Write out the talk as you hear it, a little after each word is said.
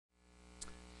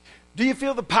Do you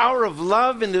feel the power of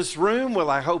love in this room? Well,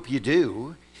 I hope you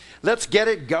do. Let's get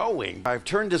it going. I've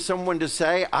turned to someone to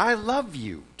say, I love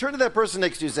you. Turn to that person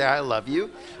next to you and say, I love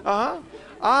you. I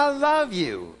love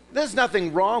you. There's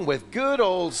nothing wrong with good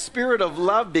old spirit of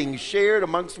love being shared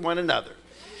amongst one another.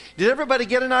 Did everybody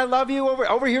get an I love you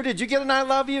over here? Did you get an I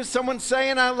love you? Someone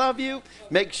saying I love you?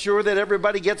 Make sure that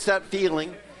everybody gets that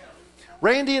feeling.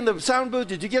 Randy in the sound booth,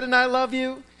 did you get an I love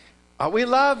you? We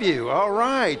love you. All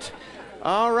right.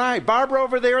 All right. Barbara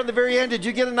over there in the very end, did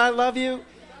you get an I love you?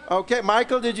 Okay.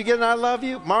 Michael, did you get an I love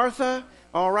you? Martha?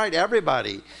 All right.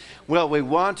 Everybody. Well, we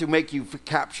want to make you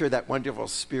capture that wonderful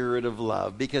spirit of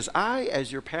love because I,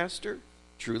 as your pastor,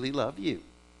 truly love you.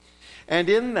 And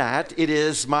in that, it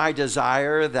is my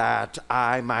desire that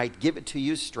I might give it to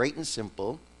you straight and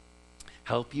simple,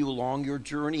 help you along your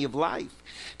journey of life,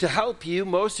 to help you,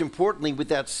 most importantly, with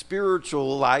that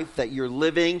spiritual life that you're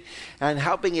living and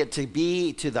helping it to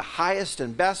be to the highest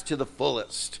and best, to the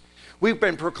fullest. We've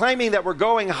been proclaiming that we're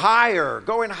going higher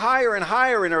and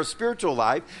higher in our spiritual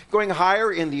life, going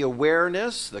higher in the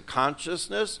awareness, the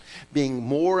consciousness, being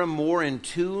more and more in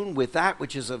tune with that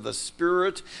which is of the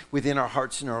Spirit within our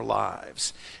hearts and our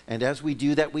lives. And as we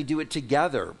do that, we do it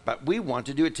together. But we want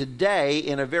to do it today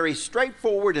in a very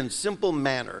straightforward and simple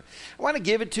manner. I want to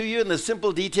give it to you in the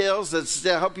simple details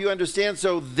that help you understand.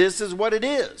 So this is what it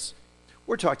is.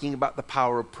 We're talking about the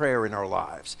power of prayer in our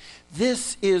lives.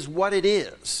 This is what it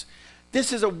is.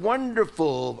 This is a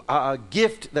wonderful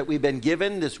gift that we've been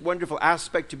given, this wonderful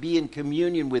aspect to be in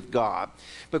communion with God.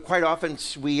 But quite often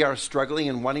we are struggling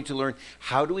and wanting to learn,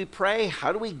 how do we pray?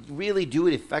 How do we really do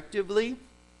it effectively?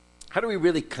 How do we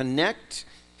really connect?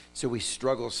 So we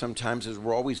struggle sometimes as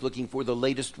we're always looking for the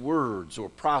latest words or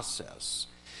process.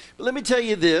 But let me tell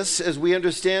you this, as we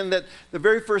understand that the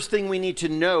very first thing we need to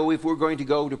know if we're going to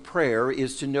go to prayer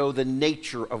is to know the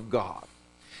nature of God.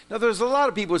 Now, there's a lot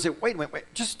of people who say, wait,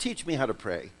 just teach me how to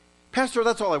pray. Pastor,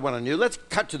 that's all I want to do. Let's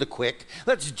cut to the quick.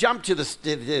 Let's jump to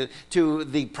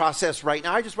the process right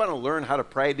now. I just want to learn how to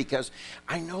pray because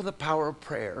I know the power of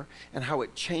prayer and how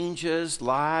it changes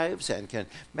lives and can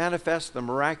manifest the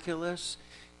miraculous.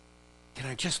 Can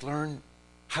I just learn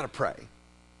how to pray?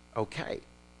 Okay.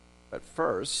 But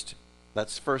first,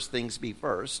 let's first things be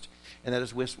first, and that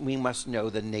is we must know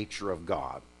the nature of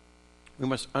God. We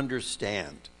must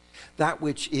understand that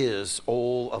which is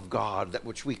all of God, that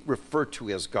which we refer to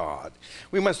as God.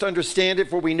 We must understand it,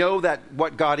 for we know that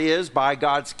what God is by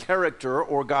God's character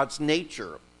or God's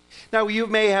nature. Now, you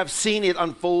may have seen it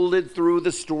unfolded through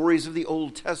the stories of the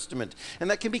Old Testament, and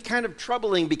that can be kind of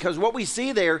troubling because what we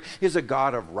see there is a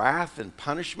God of wrath and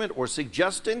punishment, or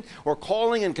suggesting or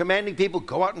calling and commanding people,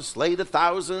 go out and slay the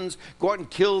thousands, go out and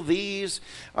kill these,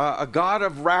 a God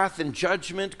of wrath and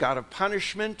judgment, God of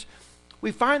punishment.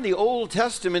 We find the Old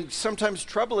Testament sometimes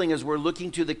troubling as we're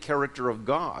looking to the character of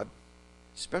God,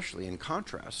 especially in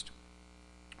contrast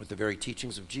with the very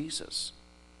teachings of Jesus,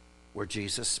 where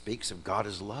Jesus speaks of God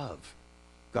as love,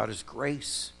 God as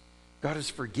grace, God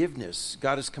is forgiveness,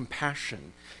 God is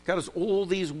compassion, God is all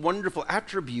these wonderful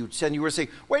attributes. And you were saying,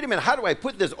 wait a minute, how do I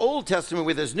put this Old Testament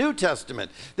with this New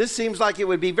Testament? This seems like it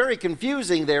would be very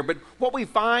confusing there, but what we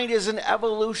find is an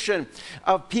evolution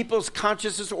of people's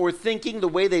consciousness or thinking, the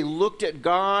way they looked at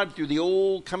God through the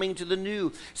old coming to the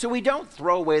new. So we don't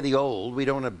throw away the old, we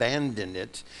don't abandon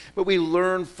it, but we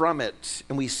learn from it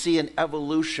and we see an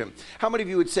evolution. How many of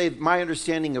you would say my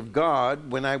understanding of God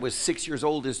when I was 6 years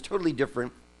old is totally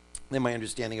different than my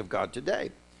understanding of God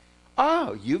today?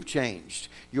 Oh, you've changed.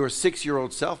 Your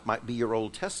 6-year-old self might be your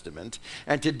Old Testament,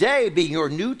 and today being your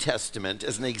New Testament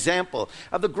as an example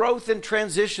of the growth and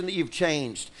transition that you've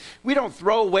changed. We don't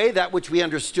throw away that which we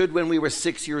understood when we were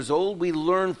 6 years old. We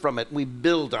learn from it. We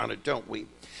build on it, don't we?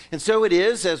 And so it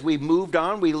is, as we moved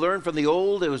on, we learn from the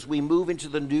old as we move into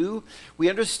the new. We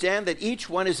understand that each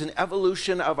one is an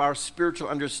evolution of our spiritual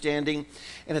understanding,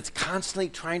 and it's constantly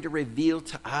trying to reveal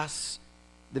to us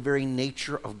the very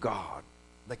nature of God,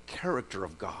 the character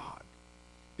of God.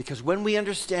 Because when we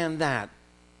understand that,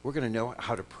 we're going to know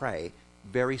how to pray.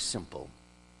 Very simple.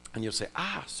 And you'll say,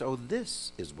 so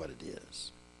this is what it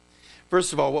is.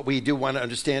 First of all, what we do want to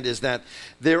understand is that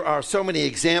there are so many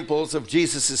examples of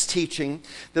Jesus' teaching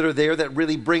that are there that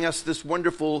really bring us this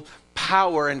wonderful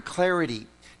power and clarity.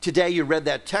 Today you read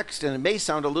that text, and it may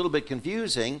sound a little bit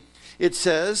confusing. It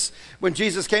says, when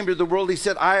Jesus came to the world, he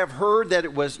said, you have heard that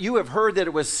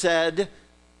it was said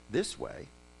this way,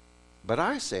 but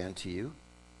I say unto you,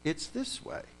 it's this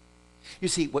way. You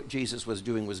see, what Jesus was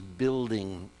doing was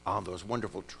building on those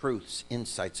wonderful truths,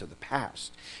 insights of the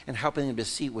past, and helping them to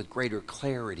see with greater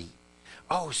clarity.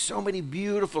 Oh, so many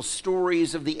beautiful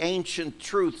stories of the ancient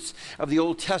truths of the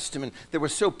Old Testament that were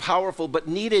so powerful but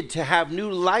needed to have new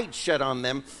light shed on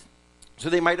them so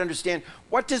they might understand,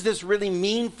 what does this really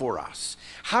mean for us?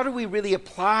 How do we really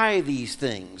apply these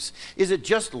things? Is it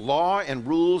just law and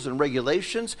rules and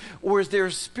regulations, or is there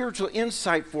a spiritual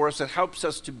insight for us that helps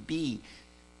us to be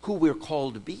who we're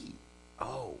called to be?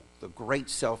 Oh, the great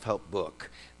self-help book.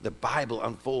 The Bible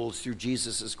unfolds through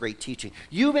Jesus' great teaching.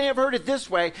 You may have heard it this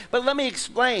way, but let me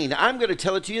explain. I'm going to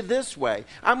tell it to you this way.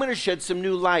 I'm going to shed some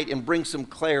new light and bring some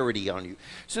clarity on you.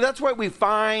 So that's why we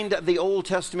find the Old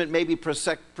Testament maybe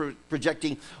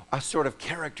projecting a sort of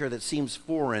character that seems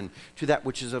foreign to that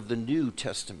which is of the New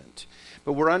Testament.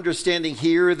 But we're understanding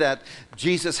here that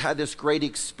Jesus had this great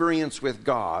experience with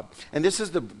God. And this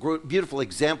is the beautiful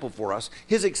example for us.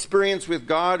 His experience with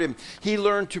God, and he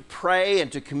learned to pray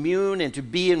and to commune and to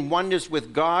be in oneness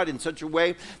with God in such a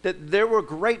way that there were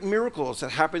great miracles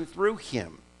that happened through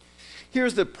him.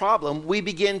 Here's the problem. We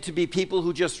begin to be people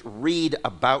who just read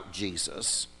about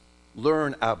Jesus,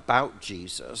 learn about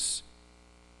Jesus,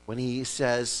 when he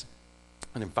says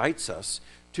and invites us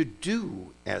to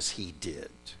do as he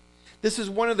did. This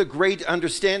is one of the great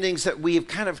understandings that we have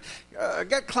kind of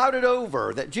got clouded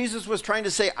over, that Jesus was trying to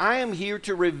say, I am here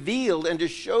to reveal and to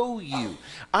show you.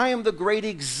 I am the great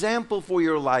example for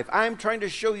your life. I am trying to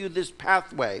show you this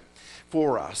pathway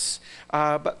for us.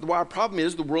 But our problem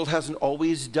is the world hasn't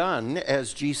always done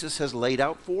as Jesus has laid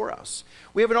out for us.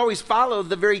 We haven't always followed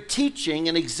the very teaching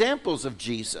and examples of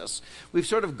Jesus. We've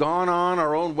sort of gone on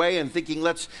our own way and thinking,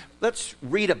 let's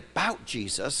read about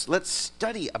Jesus, let's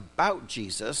study about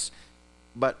Jesus,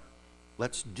 but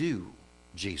let's do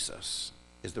Jesus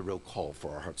is the real call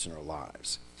for our hearts and our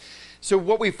lives. So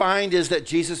what we find is that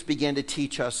Jesus began to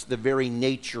teach us the very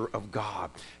nature of God,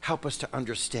 help us to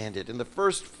understand it. And the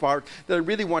first part that I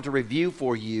really want to review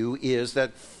for you is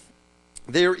that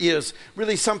there is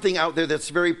really something out there that's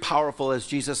very powerful, as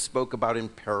Jesus spoke about in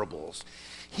parables.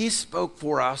 He spoke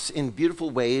for us in beautiful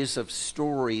ways of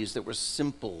stories that were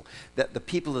simple, that the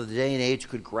people of the day and age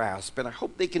could grasp. And I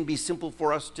hope they can be simple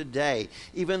for us today,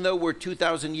 even though we're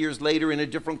 2,000 years later in a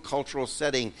different cultural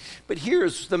setting. But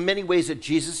here's the many ways that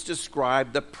Jesus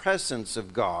described the presence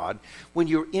of God. When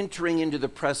you're entering into the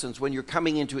presence, when you're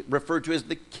coming into it, referred to as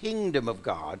the kingdom of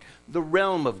God, the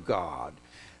realm of God.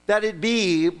 That it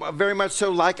be very much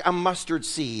so like a mustard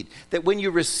seed, that when you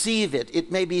receive it, it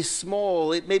may be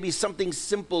small, it may be something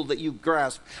simple that you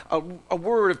grasp, a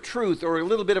word of truth or a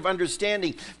little bit of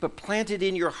understanding, but planted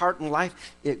in your heart and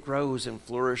life, it grows and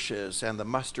flourishes, and the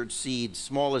mustard seed,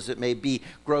 small as it may be,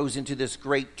 grows into this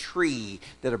great tree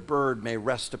that a bird may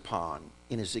rest upon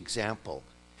in his example.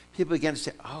 People begin to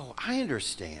say, oh, I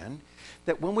understand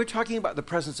that when we're talking about the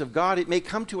presence of God, it may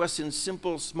come to us in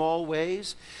simple, small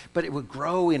ways, but it would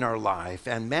grow in our life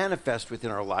and manifest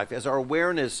within our life as our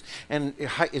awareness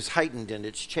is heightened and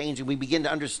it's changed, and we begin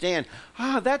to understand,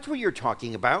 that's what you're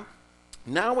talking about.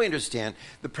 Now we understand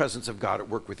the presence of God at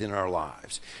work within our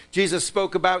lives. Jesus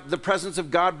spoke about the presence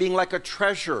of God being like a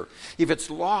treasure. If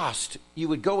it's lost, you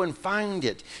would go and find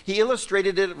it. He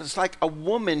illustrated it as like a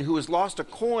woman who has lost a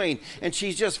coin, and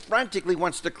she just frantically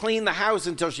wants to clean the house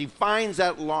until she finds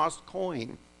that lost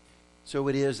coin. So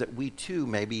it is that we too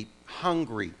may be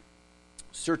hungry,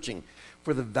 searching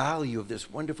for the value of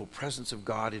this wonderful presence of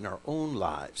God in our own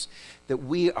lives, that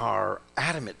we are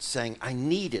adamant saying, I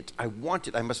need it, I want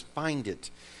it, I must find it.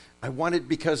 I want it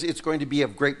because it's going to be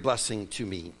of great blessing to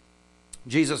me.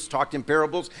 Jesus talked in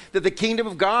parables that the kingdom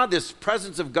of God, this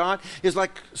presence of God, is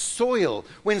like soil.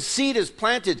 When seed is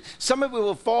planted, some of it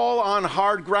will fall on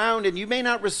hard ground, and you may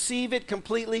not receive it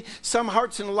completely. Some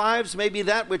hearts and lives may be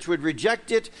that which would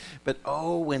reject it. But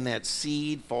oh, when that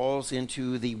seed falls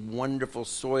into the wonderful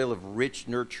soil of rich,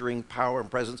 nurturing power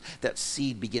and presence, that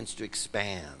seed begins to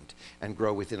expand and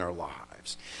grow within our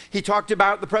lives. He talked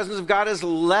about the presence of God as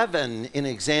leaven, in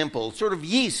example, sort of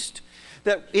yeast,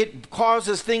 that it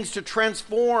causes things to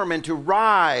transform and to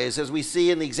rise, as we see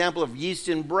in the example of yeast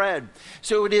in bread.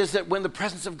 So it is that when the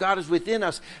presence of God is within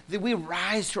us, that we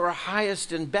rise to our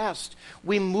highest and best.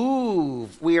 We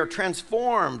move, we are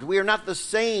transformed, we are not the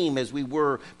same as we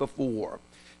were before.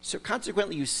 So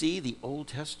consequently, you see the Old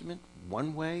Testament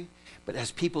one way, but as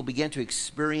people begin to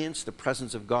experience the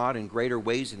presence of God in greater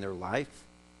ways in their life,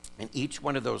 and each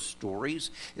one of those stories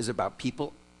is about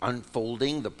people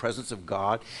unfolding the presence of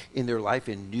God in their life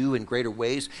in new and greater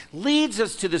ways, leads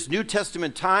us to this New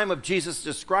Testament time of Jesus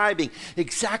describing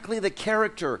exactly the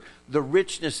character, the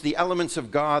richness, the elements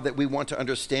of God that we want to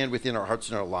understand within our hearts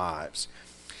and our lives.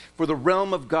 For the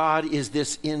realm of God is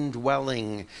this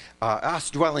indwelling, us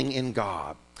dwelling in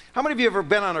God. How many of you have ever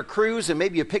been on a cruise and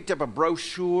maybe you picked up a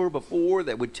brochure before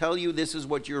that would tell you this is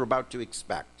what you're about to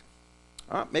expect?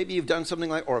 Maybe you've done something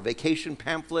like, or a vacation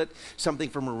pamphlet, something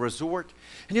from a resort,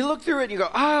 and you look through it and you go,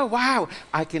 oh, wow,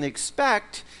 I can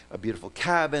expect a beautiful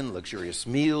cabin, luxurious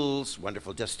meals,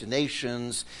 wonderful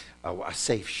destinations, a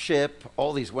safe ship,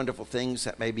 all these wonderful things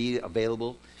that may be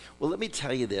available. Well, let me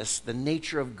tell you this, the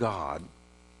nature of God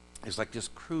is like this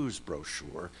cruise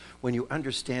brochure. When you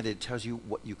understand it, it tells you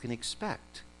what you can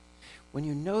expect. When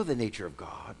you know the nature of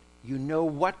God, you know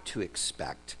what to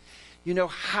expect. You know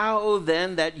how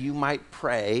then that you might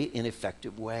pray in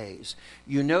effective ways.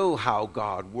 You know how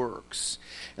God works.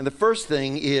 And the first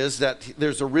thing is that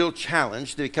there's a real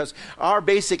challenge because our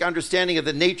basic understanding of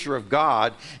the nature of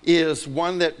God is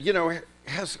one that,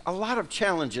 has a lot of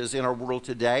challenges in our world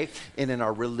today and in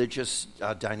our religious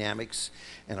dynamics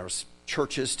and our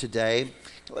churches today.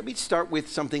 Let me start with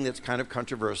something that's kind of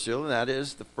controversial, and that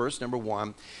is the first, number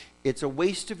one, it's a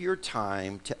waste of your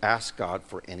time to ask God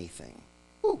for anything.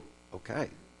 Ooh. Okay.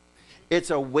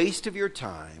 It's a waste of your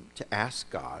time to ask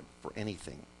God for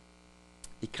anything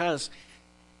because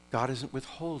God isn't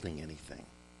withholding anything.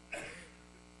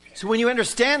 So when you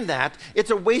understand that, it's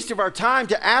a waste of our time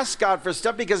to ask God for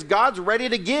stuff because God's ready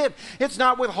to give. It's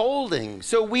not withholding.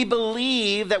 So we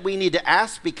believe that we need to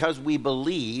ask because we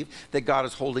believe that God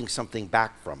is holding something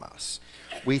back from us.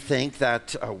 We think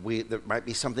that there might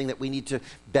be something that we need to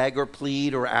beg or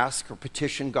plead or ask or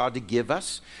petition God to give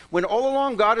us. When all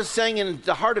along God is saying in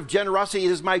the heart of generosity,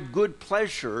 it is my good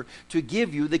pleasure to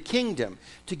give you the kingdom,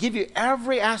 to give you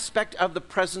every aspect of the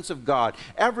presence of God,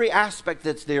 every aspect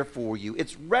that's there for you.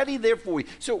 It's ready there for you.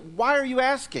 So why are you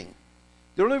asking?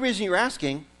 The only reason you're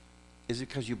asking is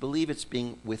because you believe it's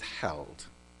being withheld.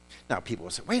 Now people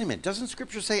will say, wait a minute, doesn't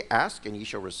Scripture say ask and ye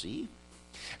shall receive?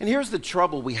 And here's the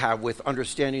trouble we have with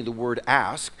understanding the word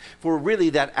ask, for really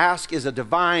that ask is a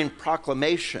divine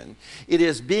proclamation. It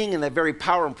is being in the very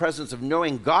power and presence of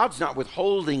knowing God's not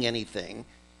withholding anything.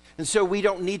 And so we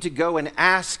don't need to go and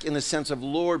ask in the sense of,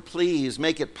 Lord, please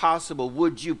make it possible.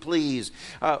 Would you please?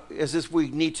 As if we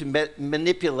need to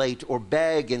manipulate or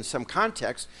beg in some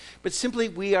context. But simply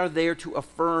we are there to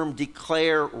affirm,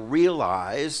 declare,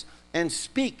 realize, and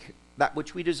speak that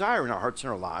which we desire in our hearts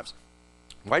and our lives.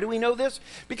 Why do we know this?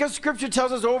 Because Scripture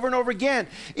tells us over and over again,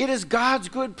 it is God's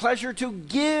good pleasure to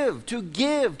give, to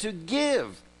give, to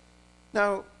give.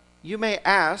 Now, you may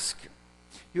ask,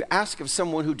 you ask of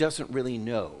someone who doesn't really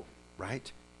know,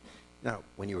 right? Now,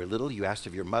 when you were little, you asked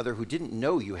of your mother who didn't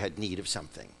know you had need of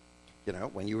something.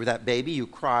 When you were that baby, you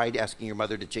cried asking your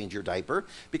mother to change your diaper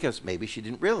because maybe she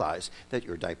didn't realize that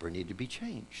your diaper needed to be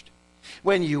changed.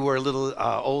 When you were a little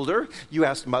older, you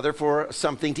asked mother for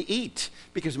something to eat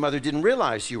because mother didn't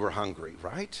realize you were hungry,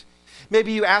 right?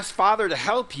 Maybe you asked father to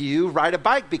help you ride a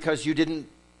bike because you didn't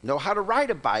know how to ride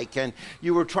a bike and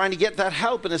you were trying to get that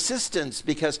help and assistance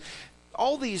because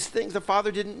all these things the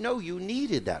father didn't know you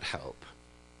needed that help.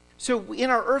 So in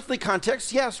our earthly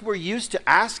context, yes, we're used to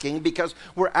asking because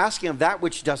we're asking of that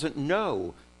which doesn't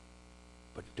know.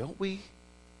 But don't we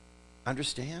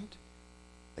understand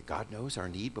that God knows our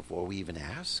need before we even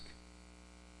ask?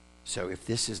 So if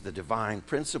this is the divine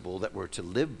principle that we're to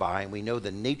live by, and we know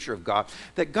the nature of God,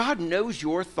 that God knows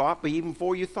your thought even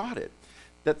before you thought it,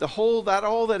 that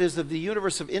all that is of the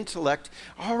universe of intellect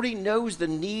already knows the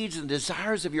needs and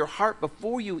desires of your heart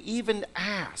before you even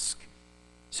ask.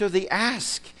 So the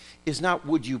ask is not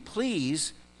would you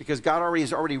please, because God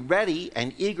is already ready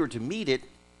and eager to meet it.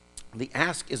 The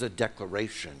ask is a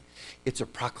declaration. It's a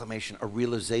proclamation, a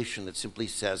realization that simply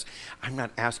says, I'm not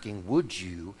asking, would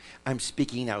you? I'm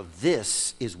speaking now,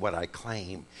 this is what I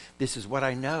claim. This is what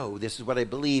I know. This is what I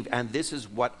believe. And this is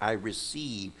what I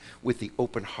receive with the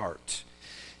open heart.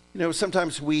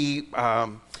 Sometimes we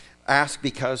ask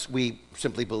because we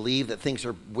simply believe that things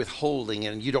are withholding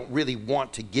and you don't really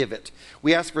want to give it.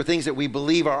 We ask for things that we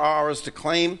believe are ours to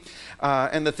claim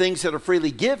and the things that are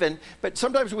freely given, but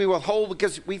sometimes we withhold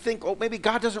because we think, oh, maybe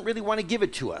God doesn't really want to give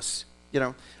it to us.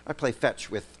 I play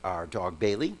fetch with our dog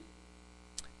Bailey,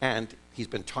 and he's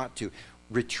been taught to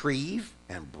retrieve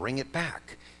and bring it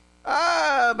back.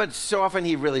 But so often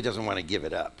he really doesn't want to give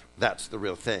it up. That's the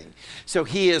real thing. So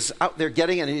he is out there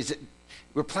getting it, and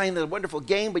we're playing the wonderful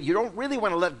game, but you don't really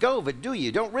want to let go of it, do you?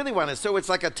 You don't really want to. So it's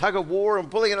like a tug of war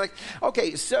and pulling it like,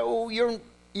 okay, so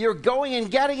you're going and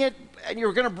getting it, and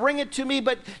you're going to bring it to me,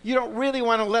 but you don't really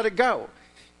want to let it go.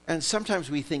 And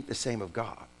sometimes we think the same of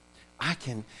God. I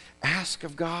can ask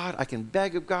of God, I can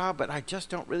beg of God, but I just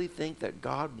don't really think that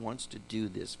God wants to do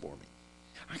this for me.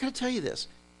 I got to tell you this.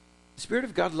 The Spirit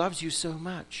of God loves you so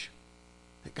much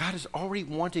that God is already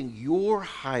wanting your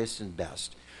highest and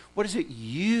best. What is it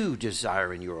you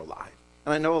desire in your life?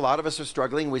 And I know a lot of us are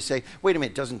struggling. We say, wait a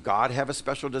minute, doesn't God have a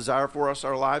special desire for us,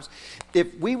 our lives?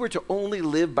 If we were to only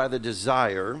live by the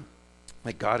desire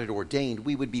like God had ordained,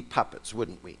 we would be puppets,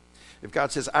 wouldn't we? If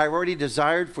God says, I've already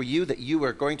desired for you that you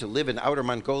are going to live in Outer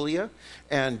Mongolia,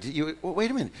 and you, well, wait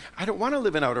a minute, I don't want to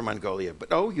live in Outer Mongolia, but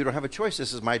oh, you don't have a choice.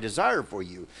 This is my desire for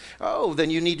you. Oh,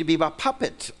 then you need to be a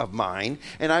puppet of mine,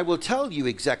 and I will tell you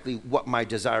exactly what my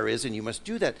desire is, and you must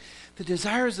do that. The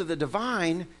desires of the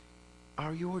divine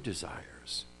are your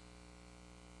desires.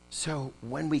 So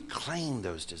when we claim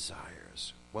those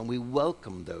desires, when we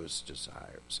welcome those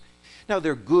desires, now,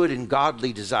 they're good and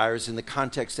godly desires in the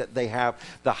context that they have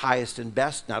the highest and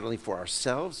best, not only for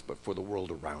ourselves, but for the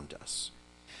world around us.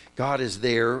 God is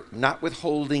there, not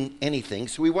withholding anything,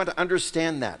 so we want to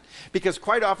understand that. Because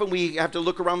quite often we have to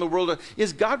look around the world.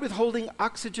 Is God withholding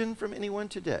oxygen from anyone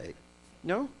today?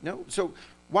 No? So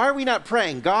why are we not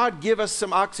praying? God, give us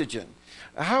some oxygen.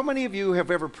 How many of you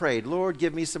have ever prayed, Lord,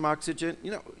 give me some oxygen?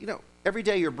 You know, every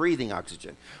day you're breathing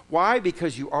oxygen. Why?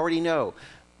 Because you already know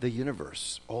the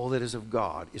universe, all that is of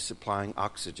God, is supplying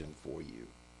oxygen for you.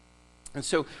 And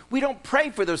so we don't pray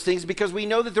for those things because we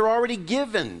know that they're already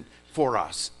given for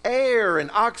us. Air and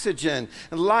oxygen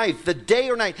and life, the day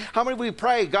or night. How many we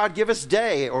pray, God give us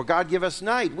day or God give us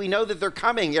night? We know that they're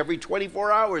coming every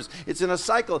 24 hours. It's in a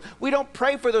cycle. We don't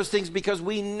pray for those things because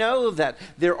we know that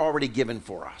they're already given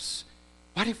for us.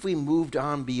 What if we moved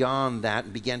on beyond that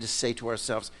and began to say to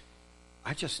ourselves,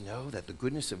 I just know that the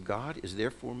goodness of God is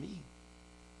there for me.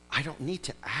 I don't need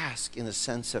to ask in the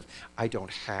sense of I don't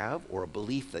have or a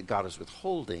belief that God is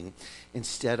withholding.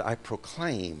 Instead, I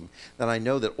proclaim that I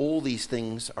know that all these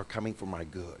things are coming for my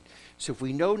good. So if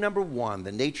we know, number one,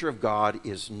 the nature of God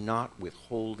is not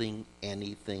withholding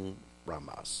anything from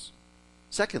us.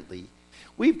 Secondly,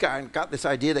 we've got this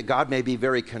idea that God may be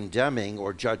very condemning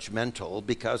or judgmental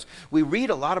because we read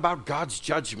a lot about God's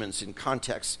judgments in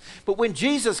context. But when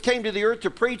Jesus came to the earth to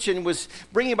preach and was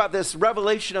bringing about this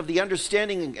revelation of the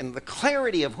understanding and the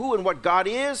clarity of who and what God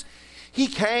is, he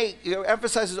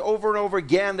emphasizes over and over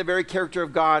again the very character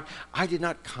of God. I did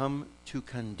not come to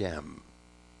condemn.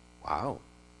 Wow.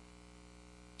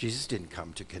 Jesus didn't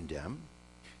come to condemn.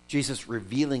 Jesus,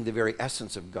 revealing the very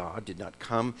essence of God, did not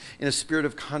come in a spirit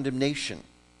of condemnation.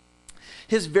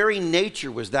 His very nature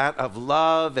was that of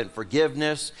love and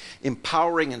forgiveness,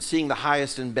 empowering and seeing the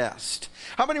highest and best.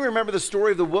 How many remember the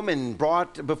story of the woman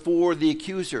brought before the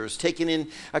accusers,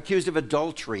 accused of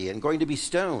adultery and going to be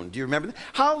stoned? Do you remember that?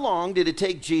 How long did it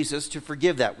take Jesus to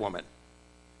forgive that woman?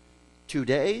 2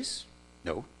 days?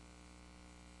 No.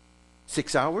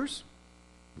 6 hours?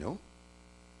 No.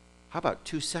 How about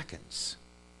 2 seconds?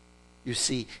 You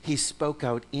see, he spoke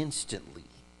out instantly.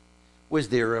 Was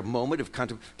there a moment of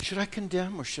contemplation? Should I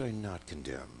condemn or should I not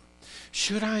condemn?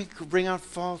 Should I bring out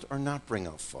fault or not bring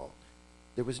out fault?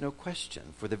 There was no question.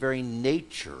 For the very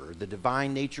nature, the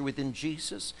divine nature within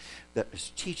Jesus that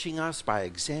is teaching us by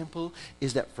example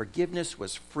is that forgiveness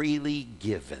was freely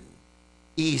given.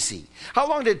 Easy. How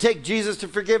long did it take Jesus to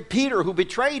forgive Peter who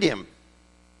betrayed him?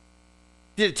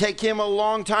 Did it take him a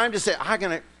long time to say, I'm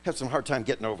going to have some hard time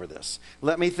getting over this.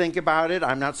 Let me think about it.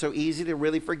 I'm not so easy to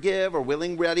really forgive or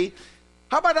willing, ready.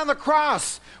 How about on the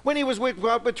cross when he was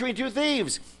between two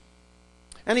thieves?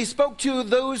 And he spoke to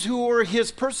those who were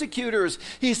his persecutors.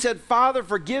 He said, Father,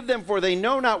 forgive them, for they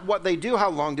know not what they do. How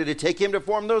long did it take him to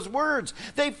form those words?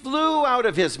 They flew out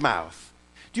of his mouth.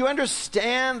 Do you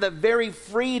understand the very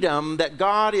freedom that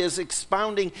God is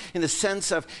expounding in the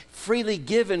sense of freely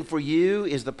given for you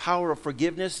is the power of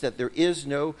forgiveness, that there is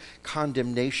no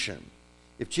condemnation?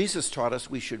 If Jesus taught us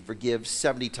we should forgive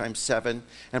 70 times 7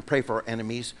 and pray for our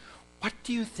enemies, what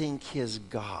do you think his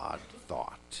God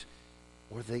thought?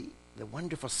 Or the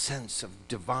wonderful sense of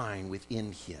divine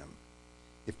within him?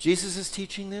 If Jesus is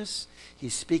teaching this,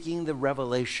 he's speaking the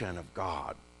revelation of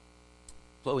God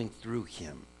flowing through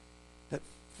him.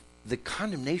 The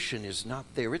condemnation is not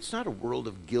there. It's not a world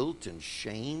of guilt and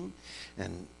shame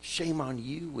on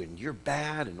you and you're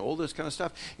bad and all this kind of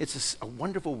stuff. It's a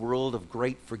wonderful world of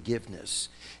great forgiveness.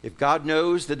 If God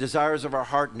knows the desires of our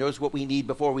heart, knows what we need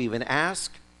before we even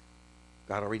ask,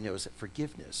 God already knows that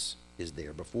forgiveness is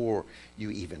there before you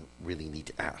even really need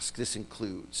to ask. This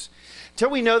includes,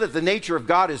 until we know that the nature of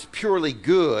God is purely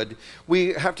good,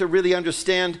 we have to really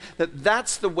understand that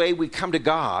that's the way we come to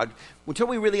God. Until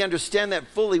we really understand that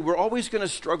fully, we're always going to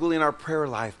struggle in our prayer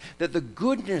life, that the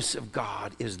goodness of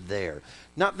God is there.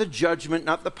 Not the judgment,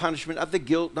 not the punishment, not the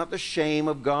guilt, not the shame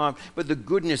of God, but the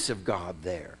goodness of God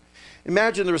there.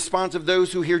 Imagine the response of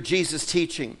those who hear Jesus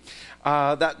teaching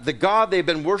that the God they've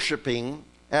been worshiping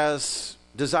as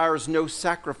desires no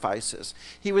sacrifices.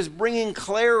 He was bringing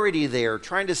clarity there,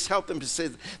 trying to help them to say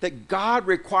that God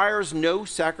requires no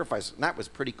sacrifice. And that was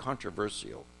pretty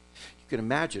controversial. You can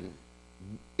imagine,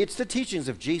 it's the teachings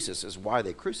of Jesus is why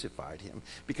they crucified him,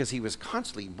 because he was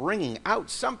constantly bringing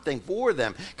out something for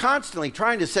them, constantly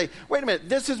trying to say, wait a minute,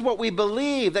 this is what we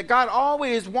believe, that God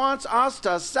always wants us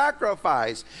to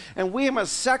sacrifice, and we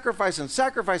must sacrifice and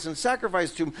sacrifice and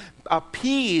sacrifice to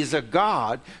appease a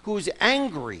God who's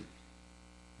angry.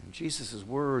 And Jesus'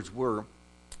 words were,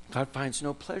 God finds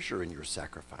no pleasure in your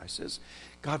sacrifices.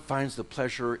 God finds the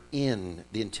pleasure in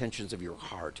the intentions of your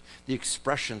heart, the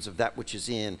expressions of that which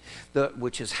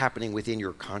is happening within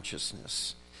your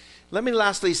consciousness. Let me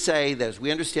lastly say that as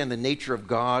we understand the nature of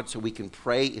God so we can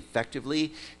pray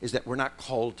effectively, is that we're not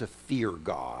called to fear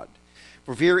God.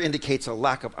 For fear indicates a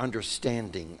lack of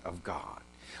understanding of God.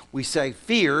 We say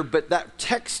fear, but that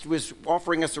text was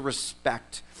offering us a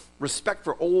respect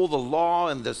for all the law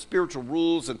and the spiritual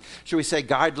rules and, shall we say,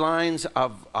 guidelines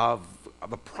of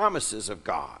the promises of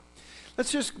God.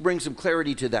 Let's just bring some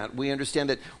clarity to that. We understand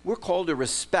that we're called to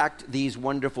respect these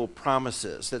wonderful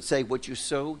promises that say what you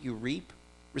sow, you reap.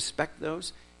 Respect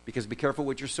those, because be careful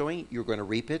what you're sowing, you're going to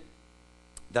reap it.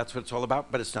 That's what it's all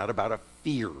about, but it's not about a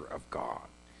fear of God.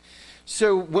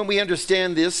 So when we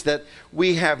understand this, that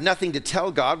we have nothing to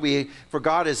tell God, for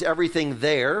God is everything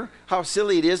there, how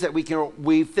silly it is that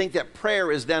we think that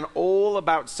prayer is then all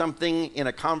about something in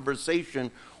a conversation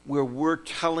where we're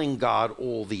telling God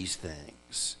all these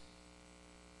things.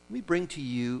 Let me bring to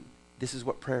you, this is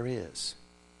what prayer is.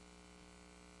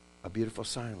 A beautiful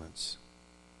silence,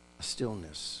 a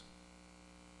stillness,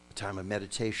 a time of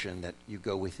meditation that you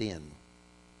go within.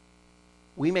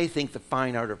 We may think the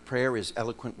fine art of prayer is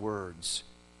eloquent words.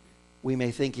 We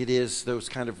may think it is those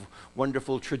kind of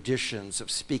wonderful traditions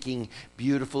of speaking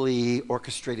beautifully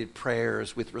orchestrated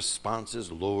prayers with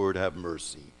responses, Lord have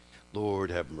mercy, Lord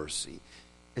have mercy,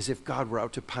 as if God were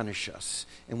out to punish us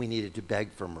and we needed to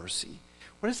beg for mercy.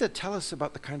 What does that tell us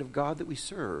about the kind of God that we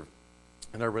serve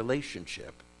and our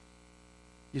relationship?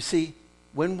 You see,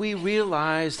 when we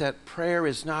realize that prayer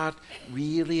is not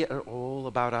really at all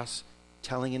about us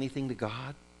telling anything to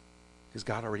God, because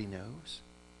God already knows.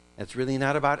 It's really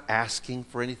not about asking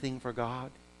for anything for God,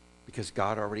 because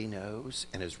God already knows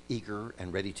and is eager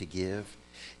and ready to give.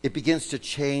 It begins to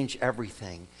change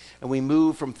everything. And we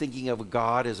move from thinking of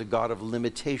God as a God of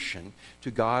limitation to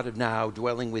God of now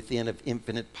dwelling within of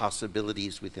infinite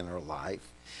possibilities within our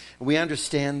life. And we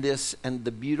understand this, and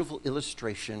the beautiful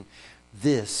illustration,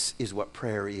 this is what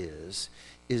prayer is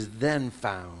then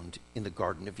found in the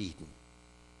Garden of Eden.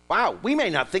 Wow, we may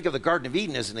not think of the Garden of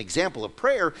Eden as an example of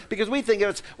prayer because we think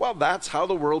it's, well, that's how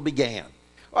the world began.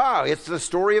 Wow, it's the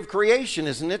story of creation,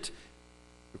 isn't it?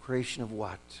 The creation of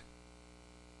what?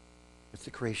 It's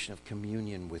the creation of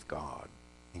communion with God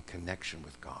and connection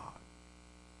with God.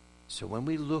 So when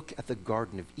we look at the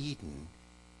Garden of Eden,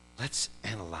 let's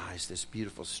analyze this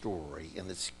beautiful story and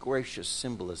this gracious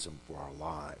symbolism for our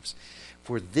lives.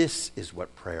 For this is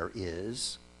what prayer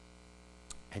is.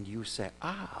 And you say,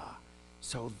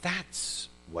 so that's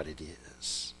what it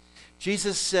is.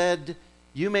 Jesus said,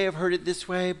 you may have heard it this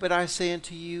way, but I say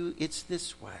unto you, it's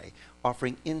this way,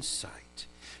 offering insight.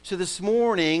 So this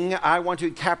morning, I want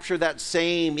to capture that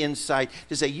same insight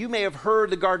to say, you may have heard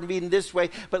the Garden of Eden this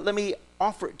way, but let me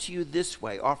offer it to you this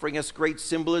way, offering us great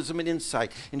symbolism and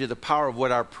insight into the power of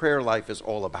what our prayer life is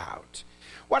all about.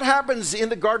 What happens in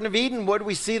the Garden of Eden? What do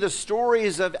we see? The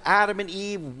stories of Adam and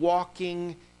Eve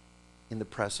walking in the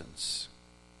presence.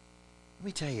 Let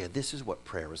me tell you, this is what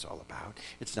prayer is all about.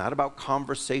 It's not about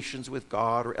conversations with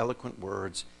God or eloquent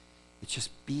words. It's just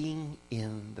being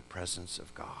in the presence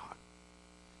of God.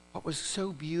 What was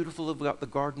so beautiful about the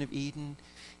Garden of Eden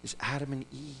is Adam and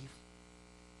Eve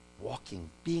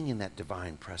walking, being in that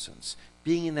divine presence,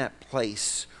 being in that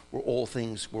place where all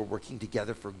things were working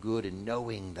together for good and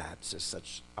knowing that to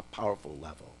such a powerful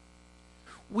level.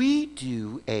 We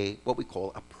do what we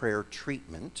call a prayer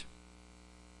treatment.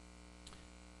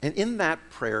 And in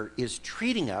that prayer is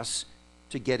treating us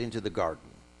to get into the garden,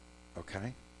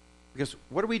 okay? Because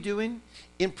what are we doing?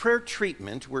 In prayer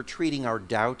treatment, we're treating our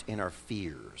doubt and our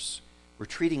fears. We're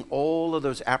treating all of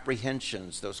those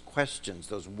apprehensions, those questions,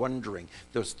 those wondering,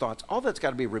 those thoughts. All that's got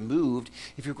to be removed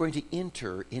if you're going to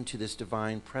enter into this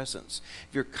divine presence.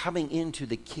 If you're coming into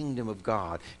the kingdom of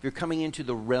God, if you're coming into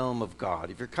the realm of God,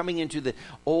 if you're coming into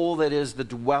all that is the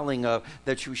dwelling of,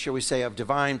 shall we say, of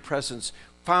divine presence,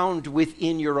 found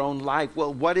within your own life.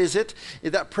 Well, what is it?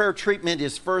 That prayer treatment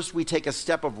is first we take a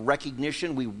step of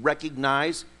recognition. We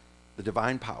recognize the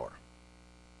divine power.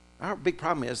 Our big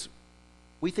problem is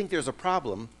we think there's a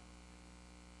problem,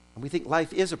 and we think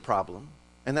life is a problem,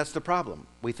 And that's the problem.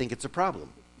 We think it's a problem.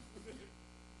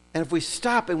 And if we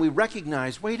stop and we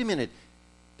recognize, wait a minute,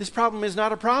 this problem is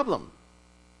not a problem.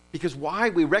 Because why?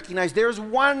 We recognize there's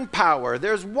one power,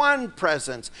 there's one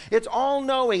presence. It's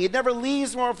all-knowing. It never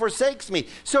leaves nor forsakes me.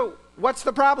 So what's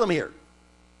the problem here?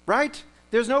 Right?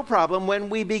 There's no problem when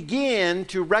we begin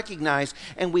to recognize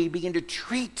and we begin to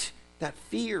treat that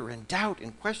fear and doubt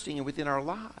and questioning within our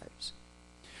lives.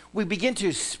 We begin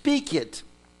to speak it.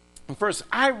 And first,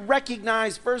 I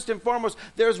recognize first and foremost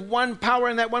there's one power,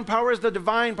 and that one power is the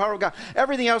divine power of God.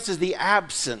 Everything else is the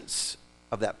absence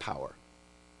of that power.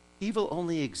 Evil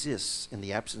only exists in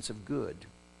the absence of good.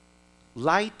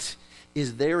 Light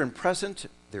is there and present.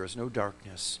 There is no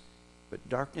darkness. But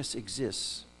darkness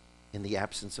exists in the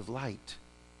absence of light.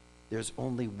 There's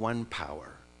only one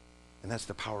power, and that's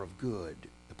the power of good,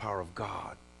 the power of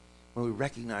God. When we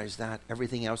recognize that,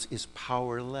 everything else is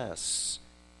powerless.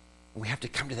 And we have to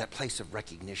come to that place of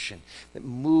recognition that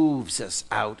moves us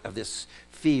out of this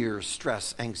fear,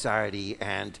 stress, anxiety,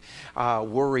 and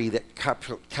worry that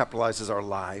capitalizes our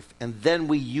life. And then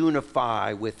we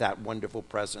unify with that wonderful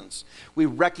presence. We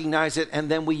recognize it, and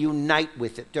then we unite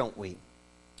with it, don't we?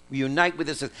 We unite with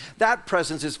this. That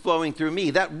presence is flowing through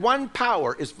me. That one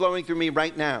power is flowing through me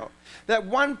right now. That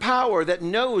one power that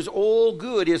knows all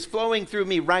good is flowing through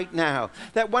me right now.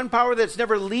 That one power that's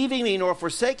never leaving me nor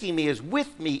forsaking me is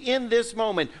with me in this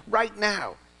moment right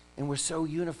now. And we're so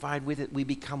unified with it, we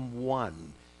become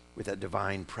one with that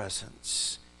divine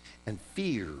presence. And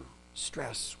fear,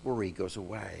 stress, worry goes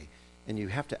away. And you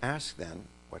have to ask then,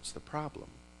 what's the problem?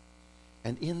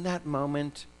 And in that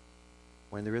moment,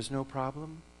 when there is no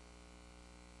problem,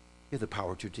 you have the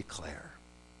power to declare.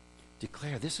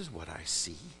 Declare, this is what I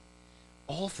see.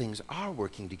 All things are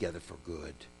working together for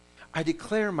good. I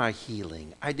declare my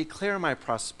healing. I declare my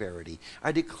prosperity.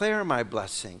 I declare my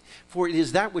blessing. For it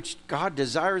is that which God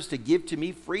desires to give to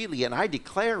me freely, and I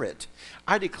declare it.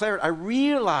 I declare it. I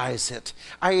realize it.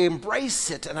 I embrace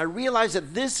it, and I realize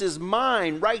that this is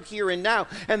mine right here and now.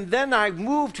 And then I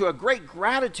move to a great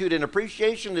gratitude and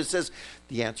appreciation that says,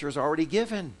 the answer is already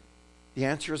given. The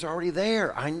answer is already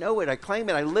there. I know it. I claim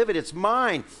it. I live it. It's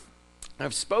mine.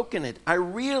 I've spoken it. I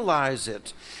realize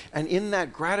it. And in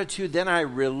that gratitude, then I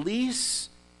release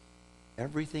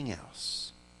everything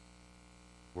else.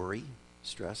 Worry,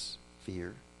 stress,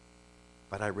 fear.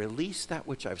 But I release that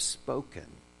which I've spoken.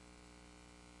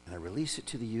 And I release it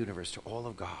to the universe, to all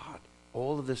of God,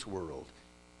 all of this world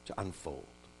to unfold.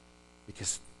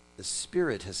 Because the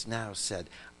Spirit has now said,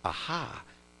 aha,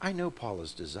 I know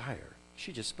Paula's desire.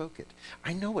 She just spoke it.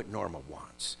 I know what Norma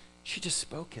wants. She just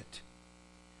spoke it.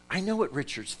 I know what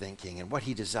Richard's thinking and what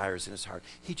he desires in his heart.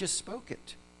 He just spoke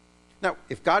it. Now,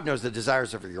 if God knows the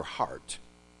desires of your heart,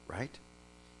 right,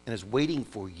 and is waiting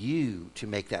for you to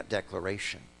make that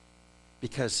declaration,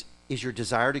 because is your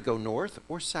desire to go north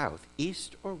or south,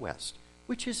 east or west?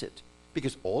 Which is it?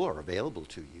 Because all are available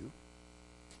to you.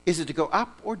 Is it to go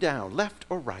up or down, left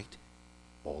or right?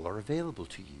 All are available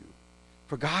to you.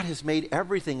 For God has made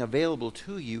everything available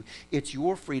to you. It's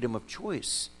your freedom of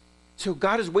choice. So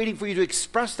God is waiting for you to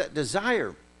express that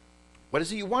desire. What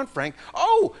is it you want, Frank?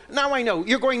 Oh, now I know.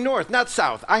 You're going north, not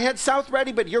south. I had south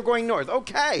ready, but you're going north.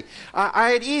 Okay. I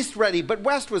had east ready, but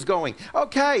west was going.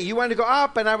 Okay. You wanted to go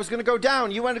up, and I was going to go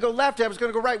down. You wanted to go left, and I was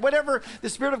going to go right. Whatever the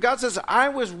Spirit of God says, I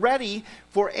was ready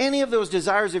for any of those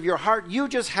desires of your heart. You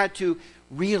just had to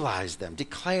realize them,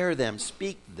 declare them,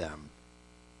 speak them.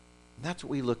 And that's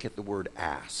what we look at the word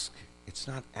ask. It's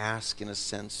not ask in a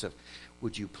sense of,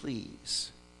 would you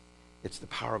please? It's the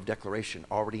power of declaration,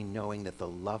 already knowing that the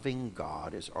loving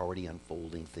God is already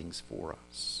unfolding things for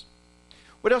us.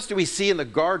 What else do we see in the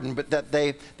garden but that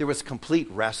there was complete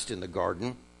rest in the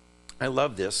garden? I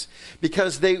love this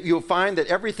because you'll find that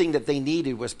everything that they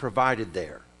needed was provided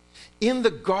there. In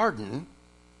the garden,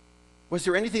 was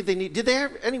there anything they needed? Did they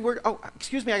have any word? Oh,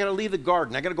 excuse me, I got to leave the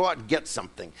garden. I got to go out and get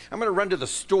something. I'm going to run to the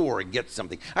store and get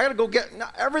something. I got to go get, no,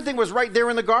 everything was right there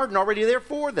in the garden, already there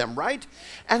for them, right?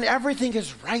 And everything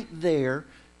is right there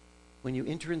when you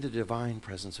enter into the divine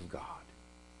presence of God.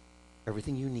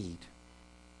 Everything you need.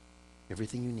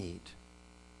 Everything you need.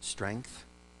 Strength,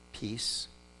 peace,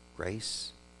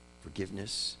 grace,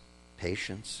 forgiveness,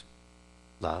 patience,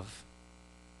 love,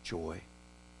 joy.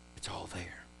 It's all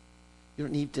there. You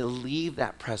don't need to leave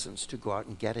that presence to go out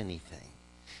and get anything.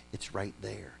 It's right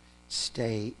there.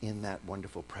 Stay in that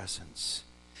wonderful presence.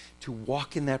 To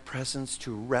walk in that presence,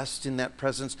 to rest in that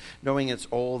presence, knowing it's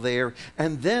all there.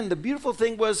 And then the beautiful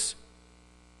thing was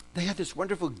they had this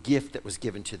wonderful gift that was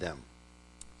given to them.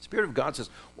 The Spirit of God says,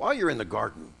 while you're in the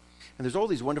garden, and there's all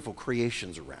these wonderful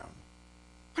creations around,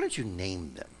 why don't you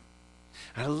name them?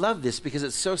 And I love this because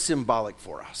it's so symbolic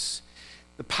for us.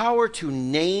 The power to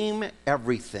name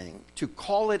everything, to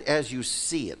call it as you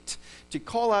see it, to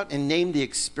call out and name the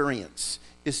experience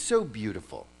is so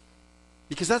beautiful,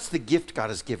 because that's the gift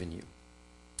God has given you.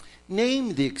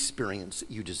 Name the experience that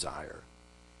you desire.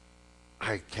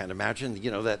 I can't imagine,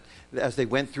 that as they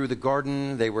went through the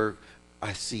garden,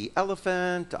 I see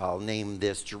elephant, I'll name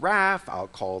this giraffe, I'll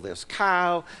call this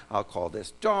cow, I'll call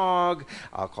this dog,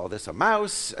 I'll call this a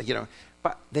mouse,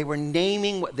 But they were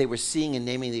naming what they were seeing and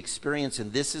naming the experience,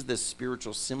 and this is the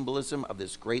spiritual symbolism of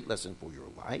this great lesson for your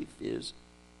life is,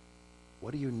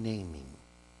 what are you naming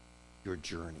your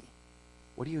journey?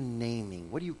 What are you naming?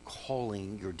 What are you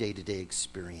calling your day-to-day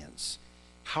experience?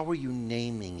 How are you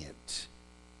naming it?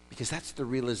 Because that's the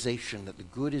realization that the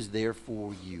good is there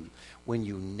for you when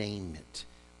you name it.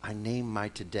 I name my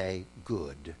today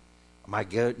good. My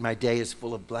day is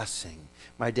full of blessing.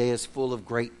 My day is full of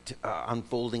great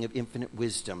unfolding of infinite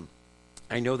wisdom.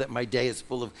 I know that my day is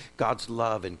full of God's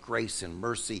love and grace and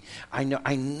mercy. I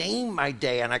name my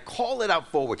day and I call it out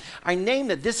forward. I name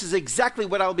that this is exactly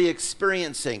what I'll be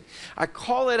experiencing. I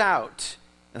call it out,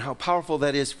 and how powerful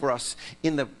that is for us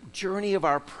in the journey of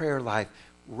our prayer life.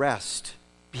 Rest,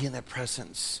 be in that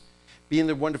presence, be in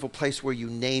the wonderful place where you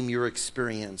name your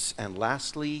experience. And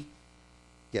lastly,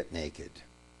 get naked.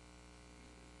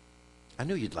 I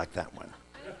knew you'd like that one.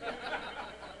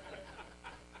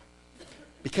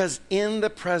 Because in the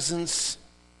presence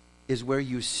is where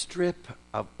you strip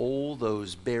of all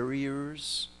those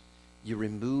barriers, you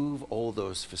remove all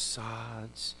those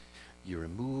facades, you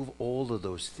remove all of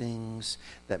those things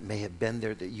that may have been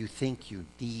there that you think you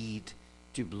need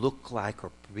to look like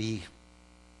or be.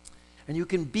 And you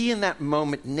can be in that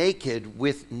moment naked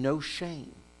with no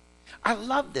shame. I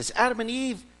love this. Adam and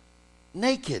Eve,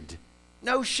 naked,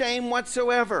 no shame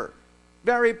whatsoever.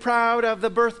 Very proud of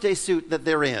the birthday suit that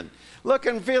they're in.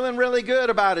 Looking, feeling really good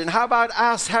about it. And how about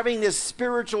us having this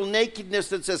spiritual nakedness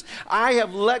that says, I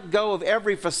have let go of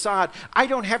every facade. I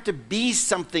don't have to be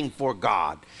something for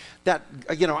God that,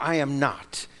 I am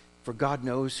not. For God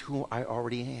knows who I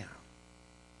already am.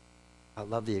 I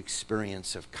love the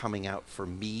experience of coming out for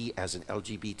me as an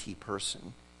LGBT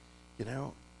person.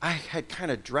 I had kind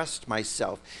of dressed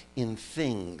myself in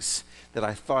things that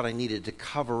I thought I needed to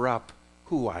cover up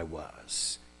who I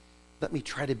was. Let me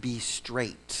try to be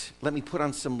straight. Let me put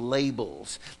on some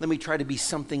labels. Let me try to be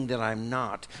something that I'm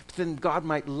not. But then God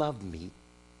might love me.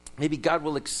 Maybe God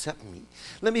will accept me.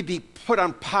 Let me be put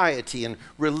on piety and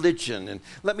religion. And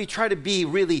let me try to be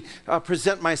really,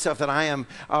 present myself that I am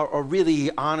a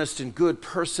really honest and good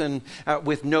person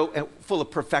with full of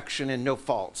perfection and no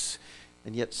faults.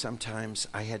 And yet sometimes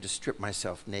I had to strip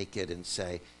myself naked and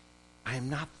say, I am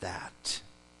not that.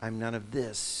 I'm none of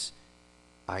this.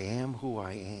 I am who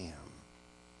I am.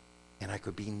 And I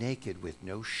could be naked with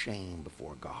no shame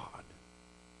before God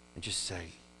and just say,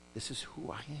 this is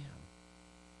who I am.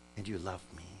 And you love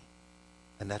me.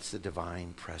 And that's the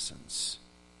divine presence.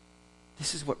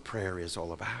 This is what prayer is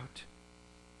all about.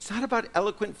 It's not about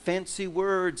eloquent, fancy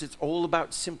words. It's all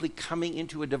about simply coming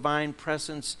into a divine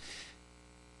presence.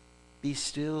 Be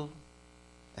still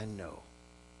and know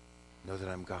that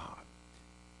I'm God.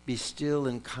 Be still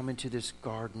and come into this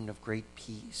garden of great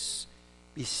peace.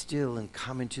 Be still and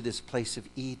come into this place of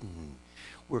Eden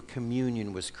where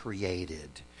communion was created,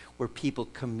 where people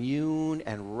commune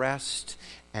and rest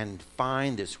and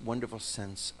find this wonderful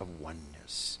sense of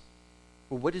oneness.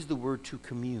 Well, what is the word to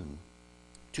commune?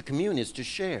 To commune is to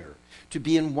share, to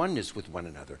be in oneness with one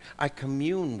another. I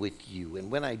commune with you,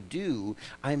 and when I do,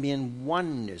 I'm in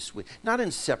oneness with, not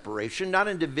in separation, not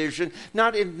in division,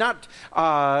 not in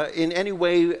any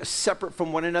way separate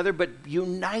from one another, but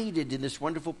united in this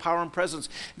wonderful power and presence.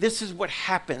 This is what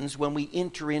happens when we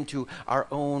enter into our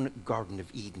own Garden of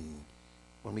Eden,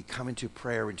 when we come into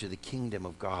prayer, into the kingdom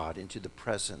of God, into the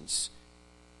presence,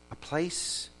 a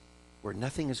place where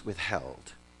nothing is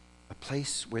withheld, a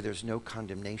place where there's no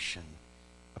condemnation,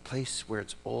 a place where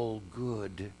it's all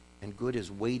good, and good is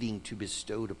waiting to be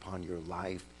bestowed upon your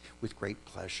life with great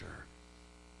pleasure.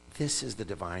 This is the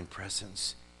divine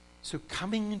presence. So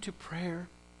coming into prayer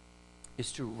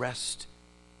is to rest.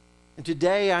 And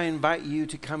today I invite you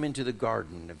to come into the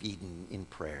Garden of Eden in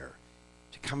prayer,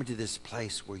 to come into this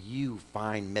place where you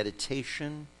find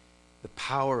meditation, the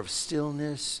power of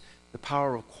stillness, the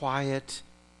power of quiet,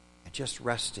 and just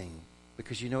resting.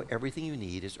 Because you know everything you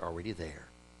need is already there.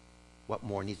 What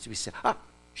more needs to be said?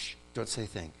 Shh, don't say a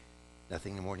thing.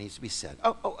 Nothing more needs to be said.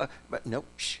 But no,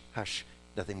 shh, hush.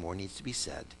 Nothing more needs to be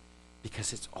said.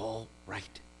 Because it's all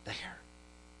right there.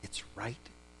 It's right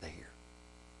there.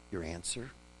 Your answer,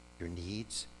 your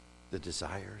needs, the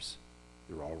desires,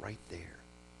 they're all right there.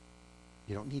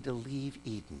 You don't need to leave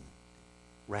Eden.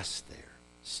 Rest there.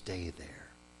 Stay there.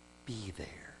 Be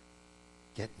there.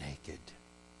 Get naked.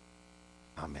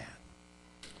 Amen.